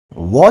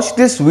watch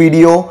this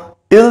video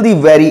till the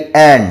very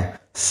end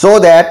so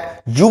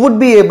that you would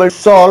be able to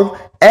solve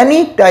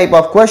any type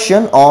of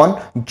question on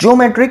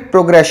geometric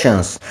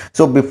progressions.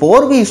 So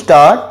before we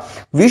start,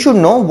 we should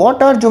know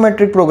what are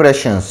geometric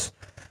progressions.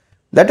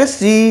 Let us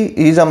see,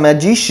 he is a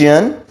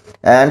magician,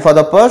 and for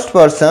the first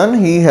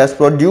person he has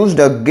produced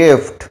a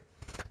gift.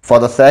 For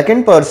the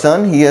second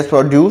person he has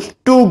produced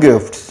 2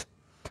 gifts,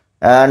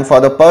 and for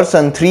the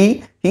person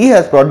 3 he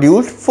has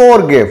produced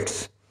 4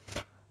 gifts.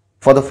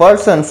 For the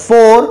person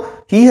 4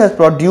 he has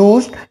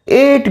produced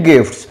 8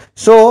 gifts.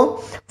 So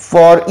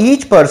for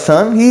each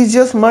person he is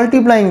just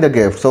multiplying the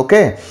gifts.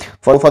 Okay,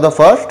 for the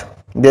first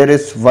there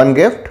is 1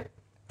 gift,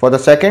 for the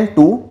second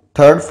 2,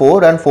 third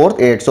 4, and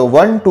fourth 8. So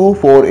 1 2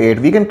 4 8,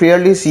 we can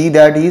clearly see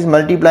that he is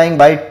multiplying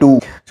by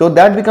 2. So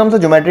that becomes a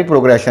geometric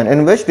progression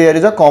in which there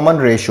is a common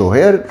ratio.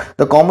 Here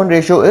the common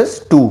ratio is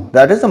 2,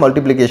 that is the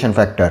multiplication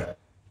factor,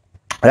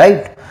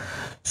 right?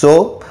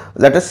 So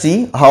let us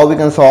see how we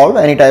can solve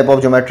any type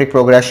of geometric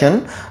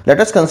progression. Let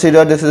us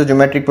consider this is a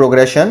geometric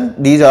progression.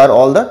 These are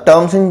all the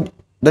terms in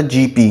the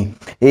GP.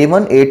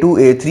 A1, A2,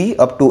 A3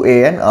 up to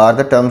AN are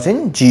the terms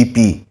in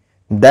GP.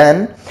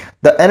 Then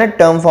the nth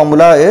term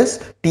formula is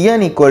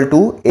Tn equal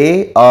to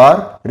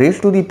AR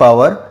raised to the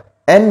power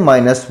n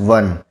minus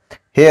 1.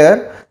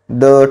 Here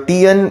the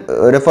Tn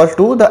refers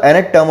to the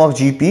nth term of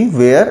GP,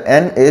 where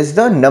n is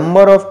the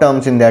number of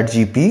terms in that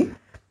GP.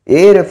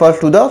 A refers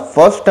to the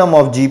first term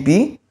of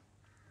GP,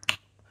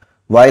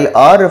 while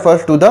R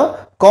refers to the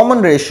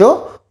common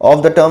ratio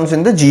of the terms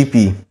in the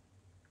GP.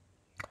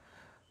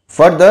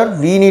 Further,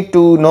 we need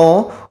to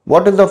know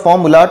what is the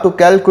formula to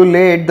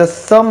calculate the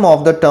sum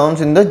of the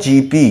terms in the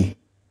GP,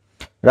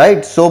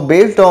 right? So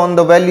based on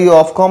the value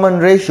of common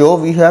ratio,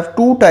 we have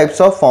 2 types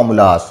of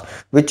formulas,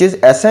 which is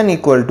Sn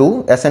equal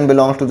to, Sn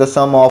belongs to the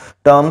sum of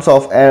terms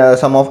of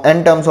sum of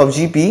n terms of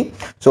GP.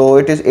 So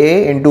it is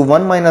A into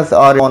 1 minus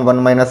R upon 1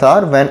 minus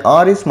R when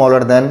R is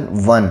smaller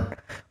than 1.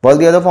 While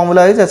the other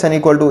formula is Sn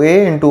equal to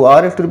A into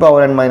R raised to the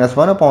power n minus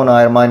 1 upon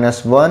R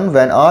minus 1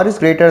 when R is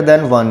greater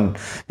than 1.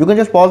 You can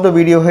just pause the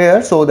video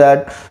here so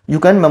that you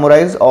can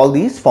memorize all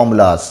these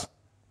formulas.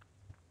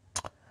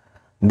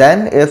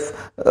 Then if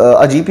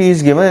a GP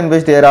is given in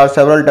which there are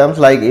several terms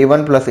like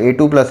A1 plus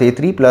A2 plus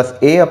A3 plus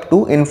A up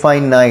to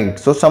infinite.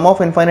 So sum of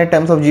infinite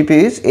terms of GP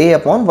is A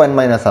upon 1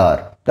 minus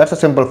R. That's a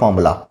simple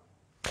formula.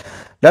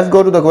 Let's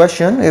go to the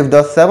question. If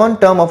the 7th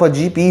term of a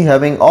GP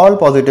having all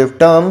positive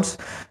terms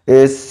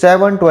is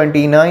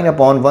 729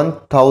 upon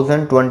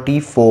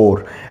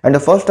 1024 and the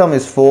first term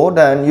is 4,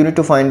 then you need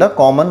to find the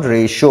common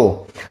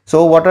ratio.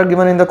 So what are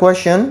given in the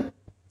question?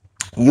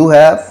 You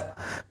have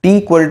T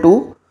equal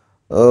to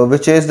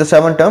which is the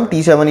 7th term,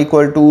 T7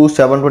 equal to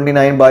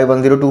 729 by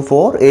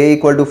 1024, A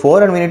equal to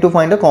 4, and we need to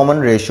find a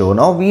common ratio.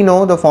 Now we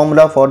know the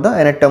formula for the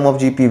nth term of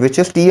GP, which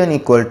is Tn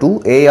equal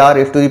to AR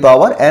raised to the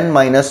power n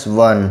minus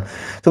 1.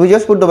 So we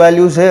just put the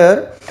values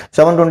here.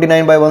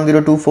 729 by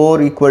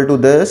 1024 equal to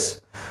this.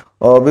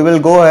 We will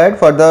go ahead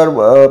further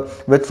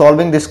with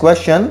solving this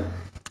question,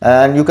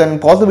 and you can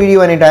pause the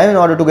video anytime in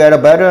order to get a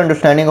better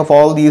understanding of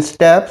all these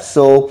steps.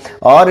 So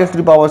R raised to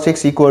the power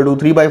 6 equal to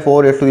 3 by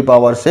 4 raised to the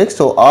power 6.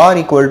 So R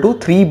equal to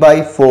 3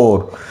 by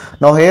 4.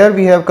 Now here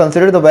we have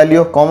considered the value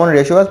of common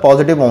ratio as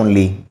positive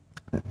only.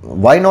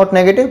 Why not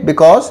negative?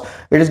 Because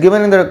it is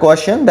given in the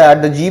question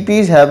that the GP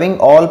is having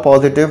all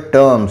positive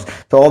terms.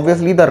 So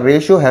obviously the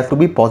ratio has to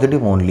be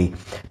positive only,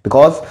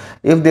 because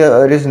if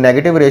there is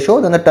negative ratio,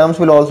 then the terms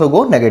will also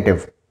go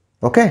negative.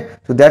 Okay,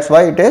 so that's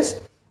why it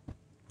is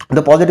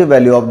the positive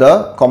value of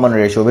the common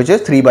ratio, which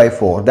is 3 by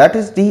 4. That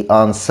is the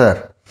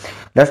answer.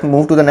 Let's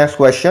move to the next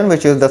question,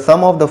 which is the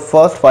sum of the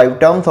first 5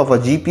 terms of a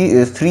GP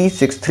is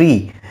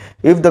 363.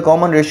 If the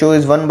common ratio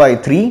is 1 by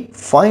 3,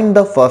 find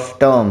the first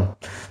term.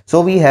 So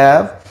we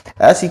have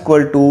S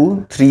equal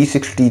to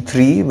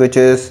 363, which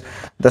is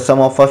the sum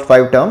of first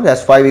 5 terms,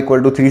 as 5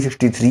 equal to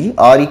 363,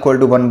 R equal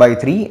to 1 by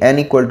 3, N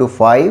equal to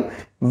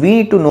 5. We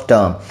need to know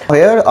term.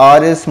 Here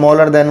R is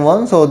smaller than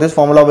 1, so this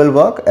formula will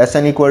work.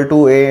 Sn equal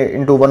to A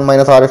into 1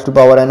 minus R raised to the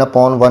power n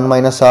upon 1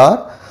 minus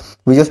R.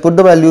 We just put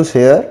the values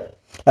here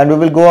and we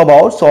will go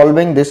about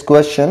solving this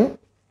question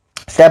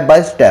step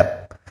by step.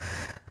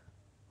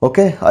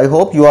 Okay, I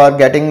hope you are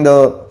getting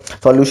the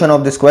solution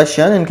of this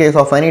question. In case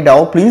of any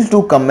doubt, please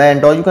do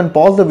comment, or you can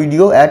pause the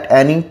video at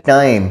any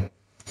time.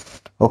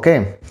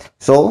 Okay,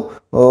 so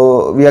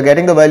we are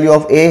getting the value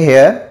of A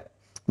here,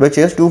 which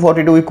is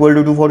 242 equal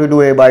to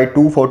 242A by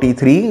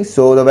 243.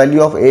 So the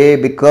value of A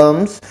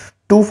becomes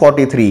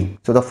 243.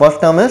 So the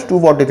first term is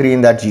 243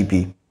 in that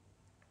GP.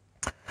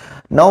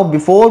 Now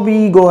before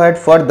we go ahead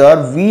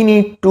further, we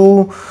need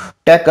to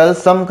tackle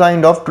some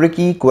kind of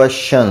tricky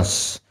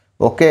questions.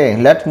 Okay,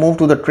 let's move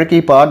to the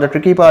tricky part. The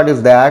tricky part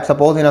is that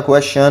suppose in a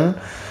question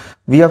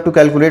we have to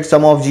calculate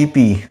sum of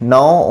GP.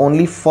 Now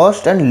only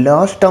first and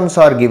last terms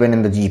are given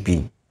in the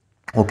GP.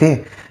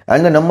 Okay,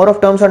 and the number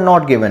of terms are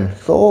not given.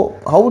 So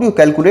how would you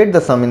calculate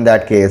the sum in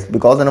that case?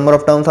 Because the number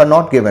of terms are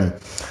not given,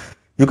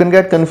 you can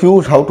get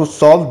confused how to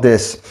solve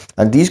this,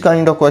 and these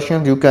kind of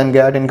questions you can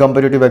get in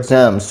competitive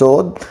exams.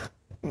 So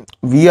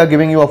we are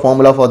giving you a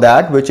formula for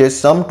that, which is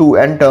sum to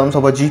n terms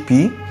of a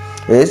GP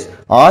is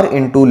r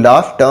into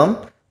last term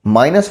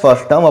minus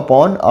first term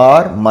upon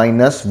r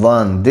minus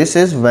 1. This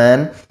is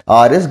when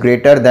r is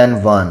greater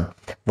than 1.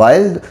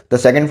 While the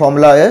second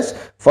formula is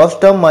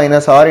first term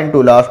minus r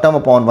into last term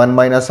upon 1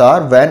 minus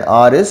r when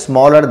r is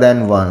smaller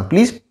than 1.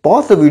 Please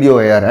pause the video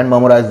here and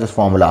memorize this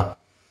formula,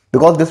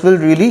 because this will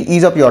really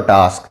ease up your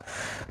task.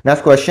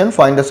 Next question,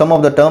 find the sum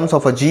of the terms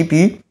of a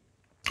GP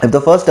if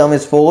the first term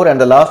is 4 and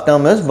the last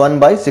term is 1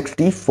 by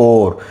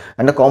 64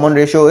 and the common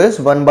ratio is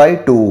 1 by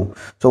 2.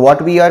 So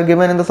what we are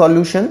given in the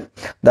solution,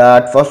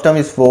 that first term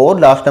is 4,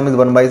 last term is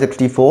 1 by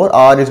 64,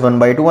 r is 1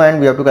 by 2, and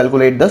we have to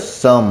calculate the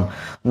sum.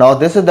 Now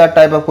this is that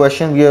type of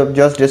question we have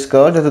just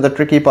discussed. This is the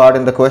tricky part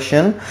in the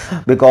question,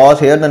 because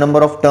here the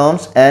number of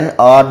terms n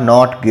are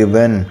not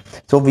given.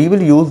 So we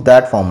will use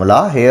that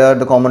formula. Here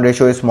the common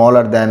ratio is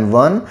smaller than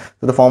 1.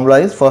 So the formula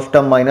is first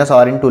term minus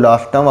r into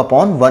last term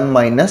upon 1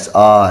 minus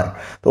r.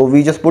 So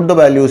we just put the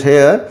values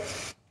here.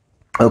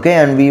 Okay,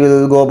 and we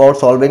will go about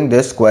solving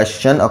this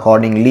question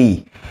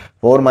accordingly.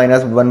 4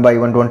 minus 1 by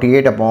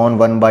 128 upon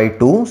 1 by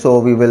 2. So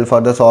we will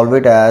further solve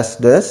it as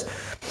this.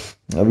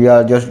 We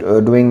are just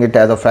doing it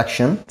as a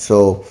fraction.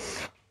 So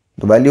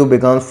the value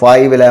becomes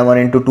 511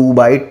 into 2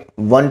 by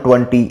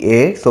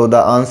 128. So the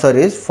answer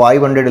is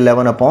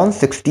 511 upon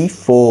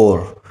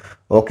 64.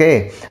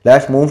 Okay,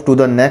 let's move to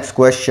the next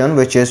question,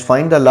 which is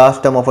find the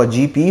last term of a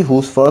GP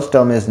whose first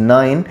term is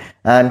 9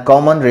 and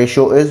common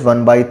ratio is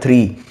 1 by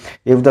 3.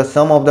 If the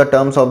sum of the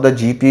terms of the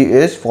GP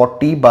is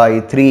 40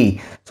 by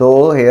 3.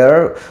 So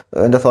here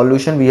in the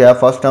solution we have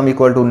first term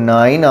equal to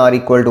 9, r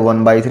equal to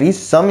 1 by 3,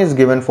 sum is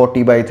given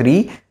 40 by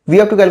 3. We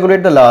have to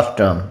calculate the last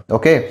term.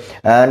 Okay,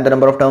 and the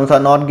number of terms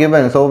are not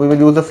given, so we will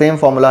use the same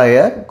formula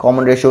here.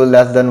 Common ratio is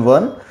less than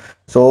 1.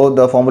 So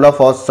the formula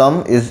for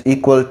sum is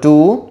equal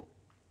to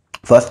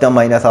first term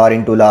minus r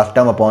into last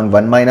term upon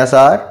 1 minus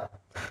r.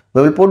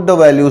 We will put the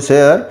values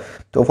here.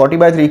 So 40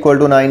 by 3 equal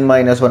to 9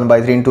 minus 1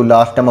 by 3 into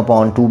last term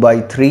upon 2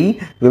 by 3.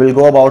 We will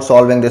go about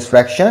solving this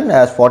fraction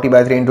as 40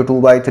 by 3 into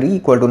 2 by 3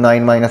 equal to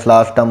 9 minus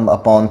last term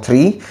upon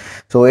 3.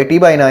 So 80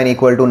 by 9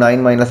 equal to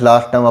 9 minus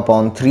last term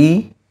upon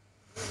 3.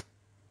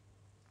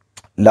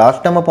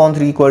 Last term upon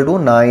 3 equal to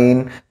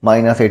 9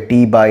 minus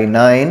 80 by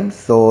 9.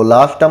 So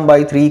last term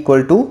by 3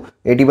 equal to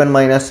 81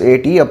 minus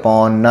 80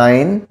 upon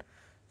 9.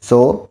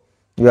 So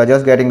we are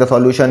just getting the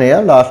solution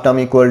here. Last term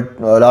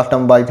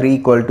by 3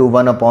 equal to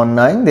 1 upon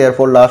 9.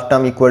 Therefore last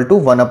term equal to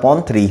 1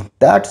 upon 3.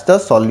 That's the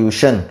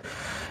solution.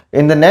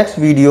 In the next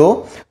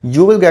video,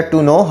 you will get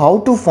to know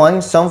how to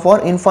find sum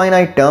for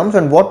infinite terms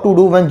and what to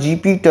do when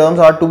GP terms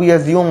are to be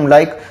assumed,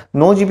 like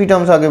no GP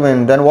terms are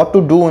given, then what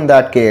to do in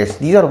that case.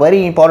 These are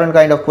very important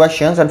kind of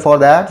questions, and for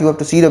that you have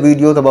to see the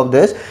videos above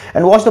this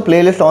and watch the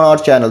playlist on our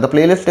channel. The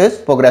playlist is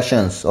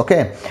progressions.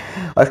 Okay,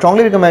 I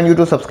strongly recommend you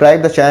to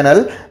subscribe the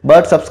channel,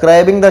 but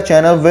subscribing the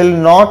channel will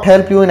not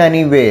help you in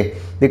any way,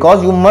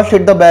 because you must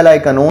hit the bell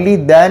icon. Only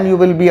then you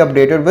will be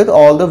updated with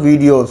all the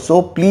videos.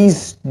 So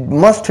please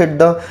must hit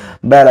the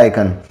bell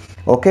icon.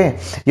 Okay,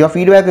 your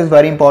feedback is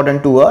very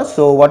important to us.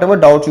 So whatever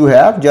doubts you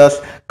have,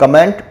 just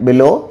comment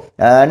below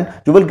and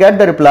you will get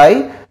the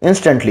reply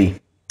instantly.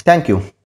 Thank you.